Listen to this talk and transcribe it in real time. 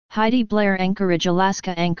Heidi, Blair, Anchorage,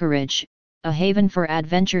 Alaska. Anchorage, a haven for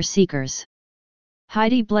adventure seekers.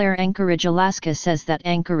 Heidi, Blair, Anchorage, Alaska says that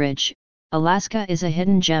Anchorage, Alaska is a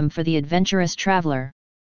hidden gem for the adventurous traveler.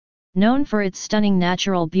 Known for its stunning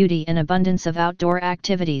natural beauty and abundance of outdoor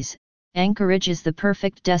activities, Anchorage is the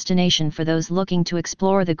perfect destination for those looking to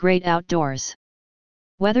explore the great outdoors.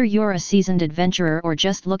 Whether you're a seasoned adventurer or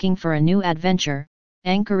just looking for a new adventure,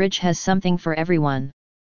 Anchorage has something for everyone.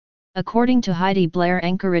 According to Heidi, Blair,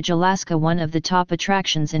 Anchorage, Alaska, one of the top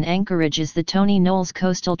attractions in Anchorage is the Tony Knolls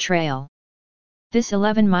Coastal Trail. This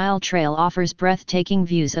 11-mile trail offers breathtaking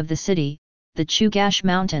views of the city, the Chugach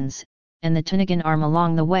Mountains, and the Tunigan Arm.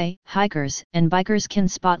 Along the way, hikers and bikers can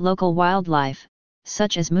spot local wildlife,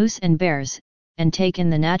 such as moose and bears, and take in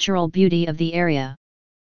the natural beauty of the area.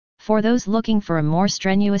 For those looking for a more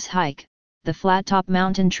strenuous hike, the Flat Top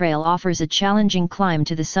Mountain Trail offers a challenging climb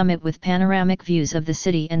to the summit with panoramic views of the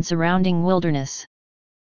city and surrounding wilderness.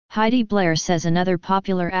 Heidi, Blair says another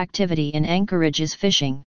popular activity in Anchorage is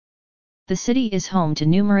fishing. The city is home to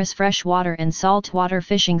numerous freshwater and saltwater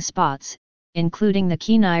fishing spots, including the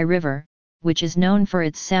Kenai River, which is known for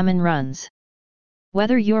its salmon runs.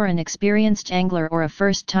 Whether you're an experienced angler or a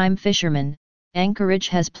first-time fisherman, Anchorage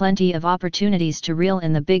has plenty of opportunities to reel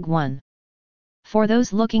in the big one. For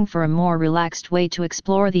those looking for a more relaxed way to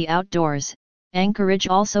explore the outdoors, Anchorage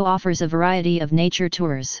also offers a variety of nature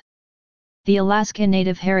tours. The Alaska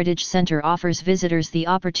Native Heritage Center offers visitors the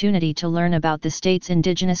opportunity to learn about the state's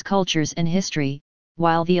indigenous cultures and history,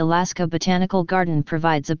 while the Alaska Botanical Garden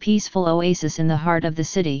provides a peaceful oasis in the heart of the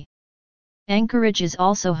city. Anchorage is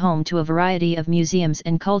also home to a variety of museums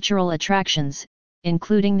and cultural attractions,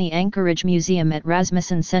 including the Anchorage Museum at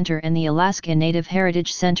Rasmussen Center and the Alaska Native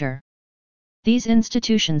Heritage Center. These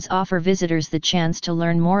institutions offer visitors the chance to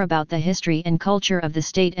learn more about the history and culture of the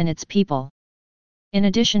state and its people. In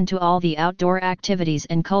addition to all the outdoor activities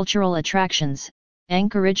and cultural attractions,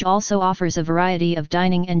 Anchorage also offers a variety of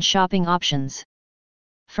dining and shopping options.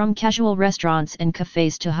 From casual restaurants and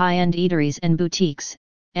cafes to high-end eateries and boutiques,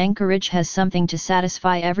 Anchorage has something to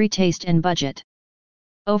satisfy every taste and budget.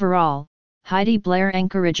 Overall, Heidi, Blair,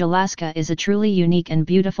 Anchorage, Alaska is a truly unique and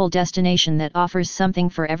beautiful destination that offers something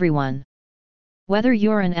for everyone. Whether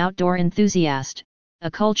you're an outdoor enthusiast,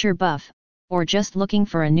 a culture buff, or just looking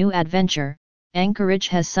for a new adventure, Anchorage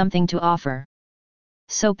has something to offer.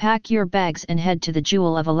 So pack your bags and head to the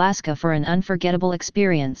Jewel of Alaska for an unforgettable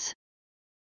experience.